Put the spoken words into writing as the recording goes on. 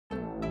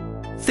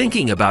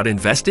Thinking about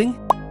investing?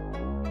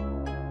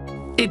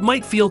 It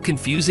might feel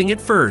confusing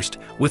at first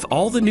with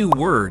all the new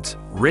words,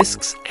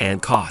 risks,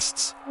 and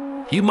costs.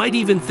 You might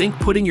even think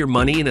putting your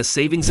money in a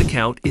savings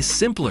account is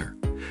simpler,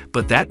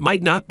 but that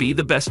might not be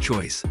the best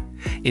choice.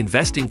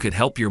 Investing could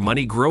help your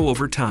money grow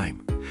over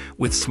time.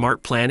 With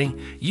smart planning,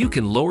 you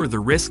can lower the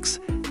risks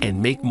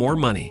and make more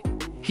money.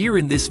 Here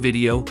in this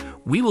video,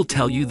 we will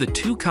tell you the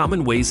two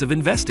common ways of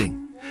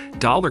investing: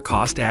 dollar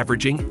cost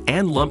averaging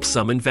and lump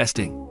sum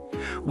investing.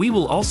 We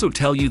will also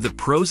tell you the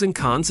pros and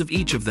cons of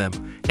each of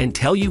them and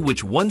tell you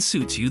which one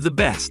suits you the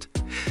best.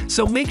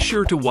 So make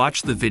sure to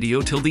watch the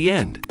video till the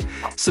end.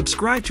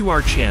 Subscribe to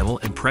our channel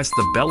and press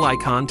the bell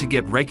icon to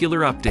get regular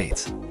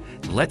updates.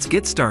 Let's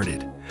get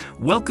started.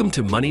 Welcome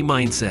to Money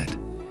Mindset.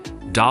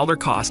 Dollar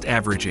cost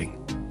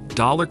averaging.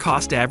 Dollar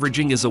cost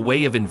averaging is a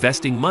way of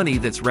investing money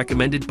that's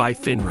recommended by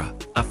FINRA,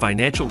 a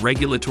financial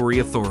regulatory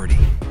authority.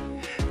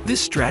 This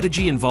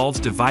strategy involves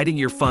dividing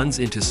your funds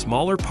into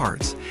smaller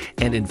parts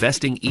and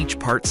investing each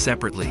part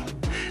separately.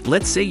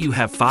 Let's say you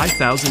have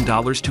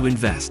 $5,000 to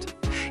invest.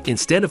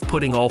 Instead of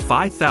putting all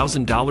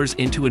 $5,000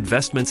 into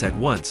investments at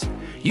once,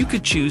 you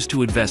could choose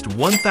to invest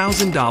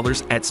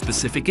 $1,000 at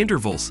specific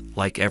intervals,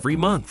 like every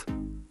month.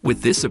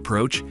 With this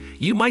approach,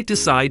 you might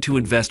decide to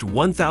invest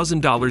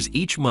 $1,000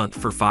 each month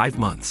for 5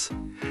 months.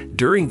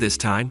 During this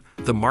time,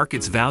 the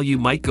market's value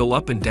might go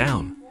up and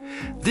down.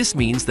 This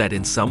means that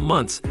in some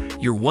months,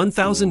 your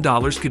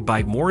 $1,000 could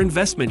buy more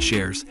investment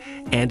shares,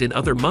 and in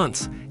other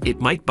months, it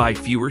might buy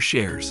fewer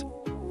shares.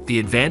 The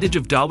advantage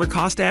of dollar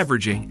cost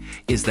averaging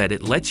is that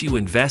it lets you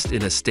invest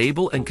in a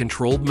stable and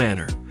controlled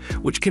manner,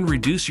 which can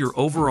reduce your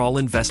overall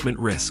investment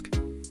risk.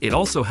 It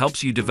also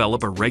helps you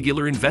develop a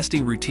regular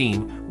investing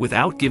routine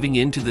without giving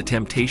in to the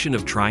temptation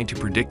of trying to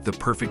predict the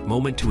perfect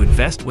moment to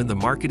invest when the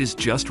market is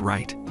just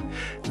right.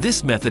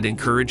 This method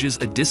encourages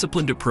a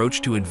disciplined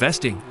approach to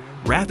investing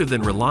rather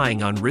than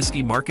relying on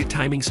risky market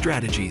timing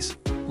strategies.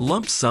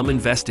 Lump sum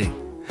investing.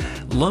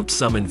 Lump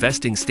sum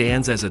investing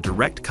stands as a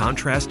direct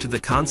contrast to the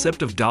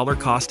concept of dollar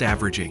cost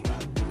averaging.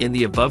 In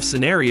the above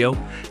scenario,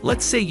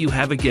 let's say you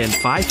have again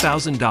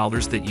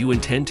 $5,000 that you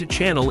intend to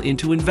channel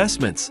into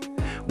investments.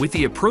 With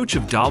the approach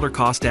of dollar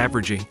cost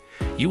averaging,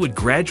 you would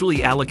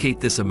gradually allocate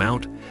this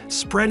amount,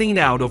 spreading it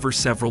out over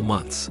several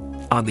months.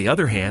 On the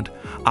other hand,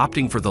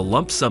 opting for the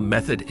lump sum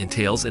method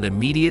entails an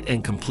immediate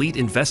and complete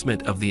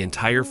investment of the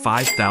entire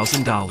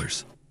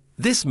 $5,000.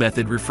 This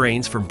method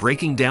refrains from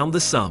breaking down the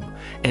sum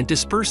and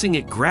dispersing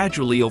it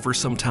gradually over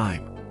some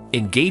time.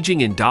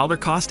 Engaging in dollar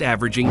cost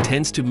averaging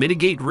tends to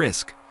mitigate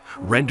risk,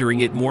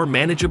 rendering it more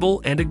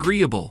manageable and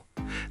agreeable.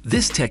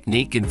 This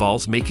technique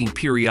involves making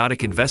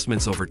periodic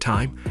investments over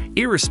time,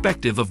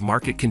 irrespective of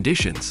market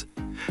conditions.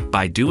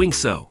 By doing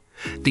so,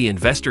 the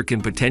investor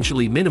can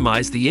potentially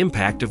minimize the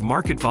impact of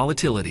market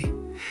volatility.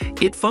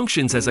 It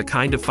functions as a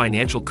kind of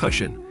financial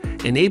cushion,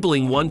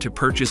 enabling one to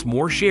purchase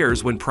more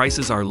shares when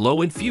prices are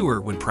low and fewer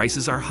when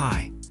prices are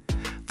high.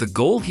 The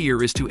goal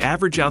here is to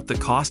average out the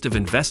cost of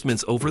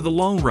investments over the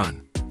long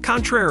run.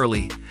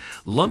 Contrarily,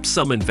 lump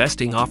sum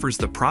investing offers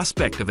the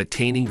prospect of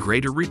attaining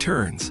greater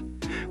returns.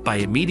 By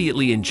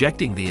immediately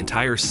injecting the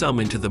entire sum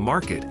into the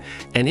market,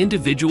 an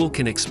individual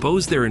can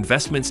expose their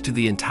investments to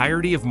the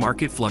entirety of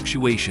market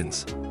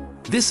fluctuations.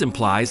 This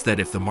implies that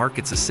if the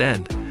markets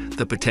ascend,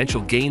 the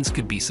potential gains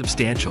could be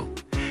substantial.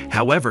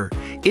 However,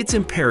 it's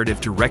imperative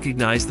to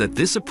recognize that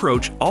this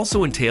approach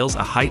also entails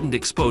a heightened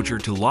exposure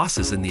to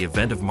losses in the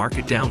event of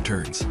market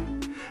downturns.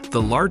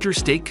 The larger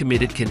stake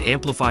committed can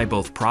amplify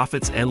both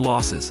profits and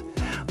losses,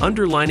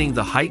 underlining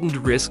the heightened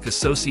risk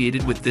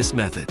associated with this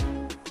method.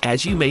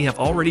 As you may have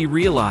already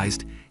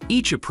realized,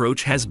 each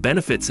approach has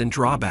benefits and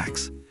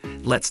drawbacks.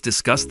 Let's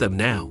discuss them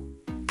now.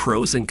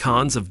 Pros and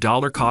cons of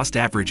dollar cost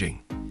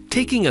averaging.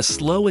 Taking a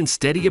slow and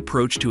steady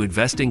approach to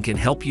investing can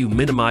help you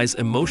minimize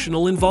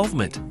emotional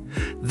involvement.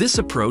 This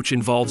approach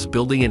involves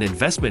building an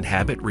investment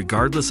habit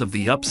regardless of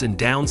the ups and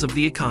downs of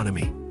the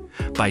economy.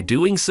 By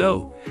doing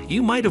so,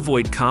 you might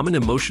avoid common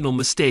emotional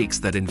mistakes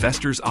that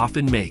investors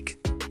often make.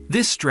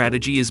 This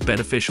strategy is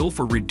beneficial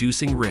for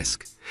reducing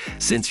risk.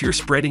 Since you're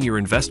spreading your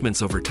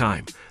investments over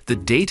time, the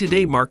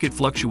day-to-day market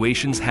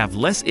fluctuations have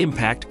less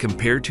impact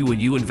compared to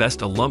when you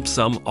invest a lump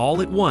sum all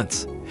at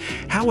once.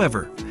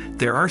 However,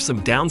 there are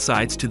some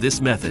downsides to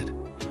this method.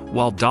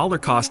 While dollar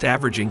cost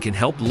averaging can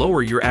help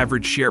lower your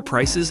average share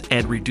prices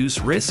and reduce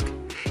risk,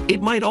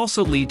 it might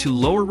also lead to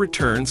lower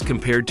returns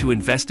compared to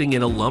investing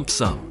in a lump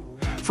sum.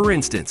 For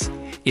instance,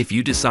 if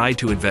you decide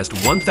to invest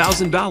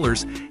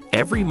 $1,000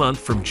 every month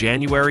from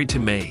January to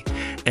May,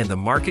 and the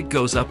market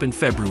goes up in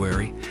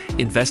February,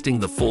 investing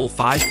the full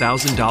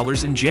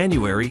 $5,000 in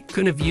January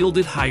could have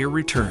yielded higher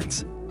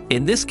returns.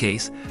 In this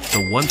case,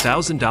 the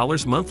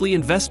 $1,000 monthly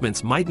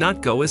investments might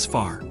not go as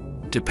far.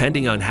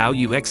 Depending on how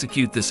you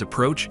execute this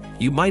approach,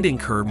 you might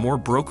incur more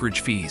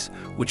brokerage fees,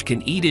 which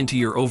can eat into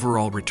your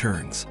overall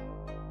returns.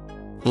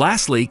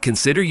 Lastly,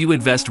 consider you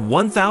invest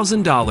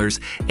 $1,000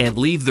 and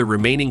leave the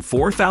remaining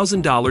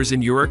 $4,000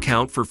 in your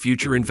account for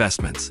future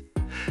investments.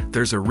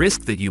 There's a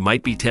risk that you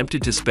might be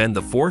tempted to spend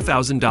the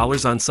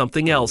 $4,000 on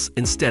something else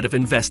instead of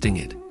investing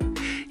it.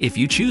 If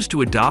you choose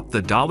to adopt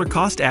the dollar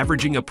cost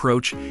averaging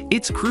approach,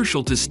 it's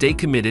crucial to stay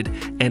committed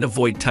and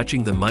avoid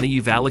touching the money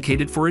you've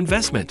allocated for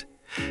investment.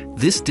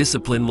 This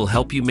discipline will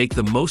help you make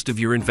the most of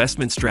your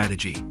investment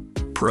strategy.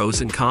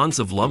 Pros and cons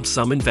of lump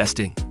sum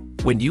investing.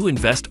 When you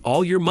invest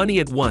all your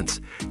money at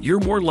once, you're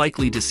more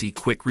likely to see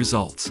quick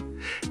results.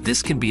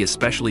 This can be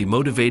especially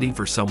motivating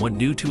for someone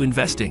new to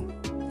investing.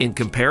 In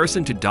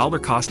comparison to dollar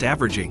cost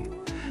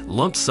averaging,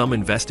 lump sum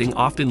investing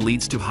often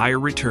leads to higher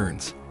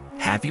returns.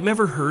 Have you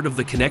ever heard of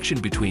the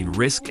connection between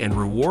risk and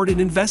reward in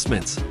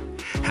investments?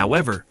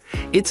 However,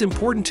 it's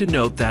important to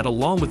note that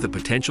along with the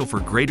potential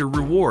for greater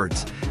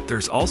rewards,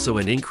 there's also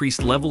an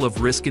increased level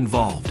of risk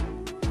involved.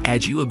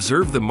 As you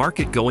observe the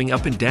market going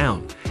up and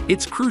down,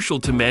 it's crucial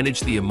to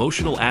manage the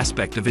emotional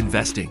aspect of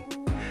investing.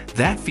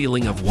 That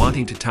feeling of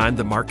wanting to time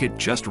the market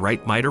just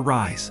right might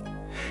arise.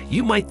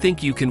 You might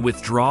think you can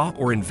withdraw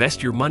or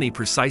invest your money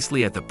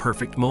precisely at the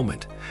perfect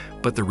moment,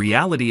 but the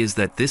reality is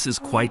that this is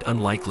quite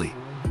unlikely.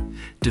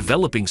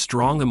 Developing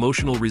strong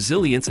emotional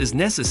resilience is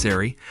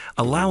necessary,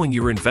 allowing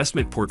your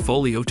investment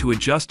portfolio to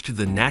adjust to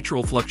the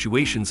natural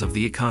fluctuations of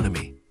the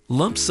economy.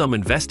 Lump sum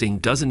investing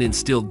doesn't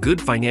instill good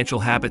financial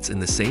habits in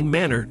the same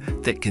manner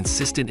that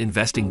consistent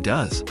investing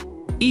does.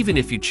 Even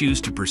if you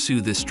choose to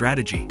pursue this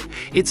strategy,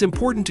 it's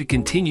important to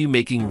continue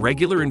making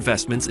regular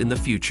investments in the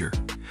future.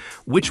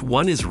 Which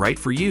one is right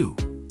for you?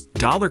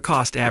 Dollar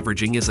cost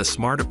averaging is a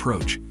smart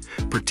approach,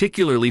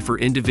 particularly for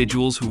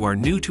individuals who are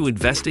new to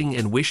investing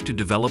and wish to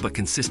develop a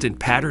consistent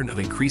pattern of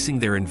increasing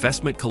their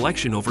investment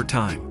collection over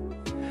time.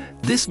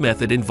 This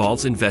method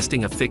involves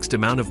investing a fixed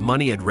amount of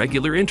money at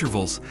regular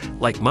intervals,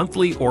 like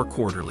monthly or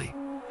quarterly.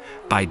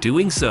 By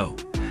doing so,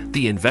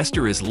 the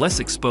investor is less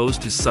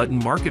exposed to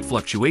sudden market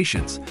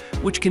fluctuations,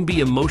 which can be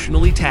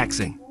emotionally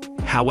taxing.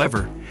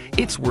 However,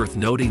 it's worth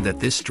noting that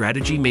this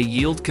strategy may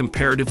yield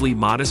comparatively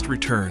modest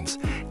returns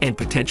and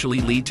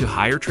potentially lead to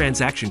higher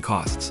transaction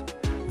costs,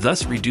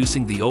 thus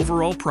reducing the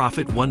overall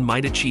profit one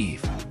might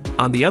achieve.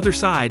 On the other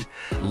side,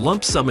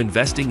 lump sum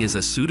investing is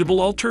a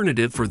suitable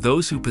alternative for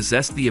those who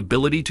possess the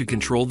ability to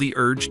control the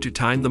urge to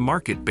time the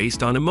market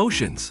based on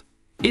emotions.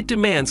 It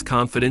demands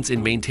confidence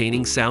in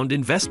maintaining sound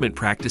investment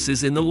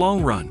practices in the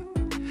long run.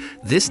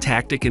 This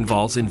tactic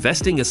involves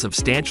investing a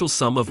substantial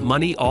sum of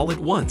money all at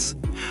once.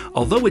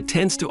 Although it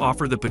tends to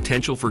offer the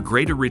potential for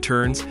greater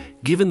returns,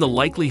 given the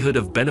likelihood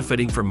of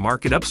benefiting from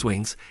market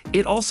upswings,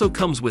 it also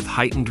comes with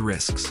heightened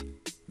risks.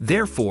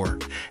 Therefore,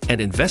 an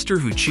investor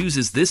who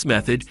chooses this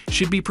method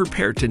should be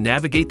prepared to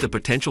navigate the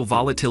potential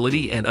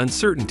volatility and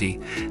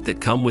uncertainty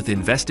that come with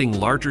investing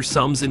larger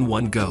sums in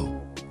one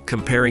go.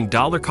 Comparing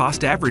dollar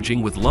cost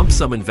averaging with lump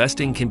sum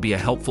investing can be a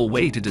helpful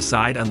way to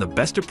decide on the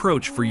best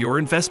approach for your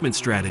investment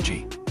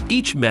strategy.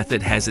 Each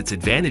method has its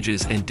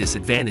advantages and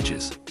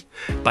disadvantages.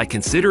 By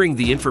considering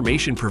the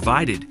information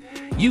provided,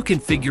 you can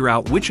figure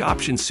out which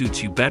option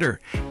suits you better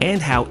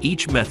and how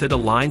each method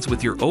aligns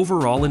with your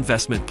overall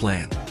investment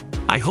plan.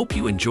 I hope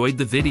you enjoyed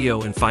the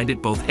video and find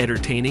it both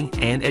entertaining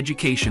and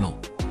educational.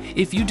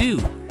 If you do,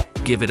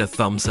 give it a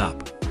thumbs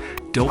up.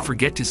 Don't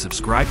forget to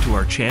subscribe to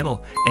our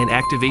channel and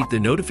activate the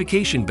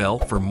notification bell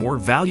for more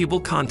valuable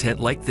content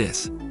like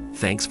this.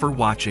 Thanks for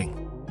watching.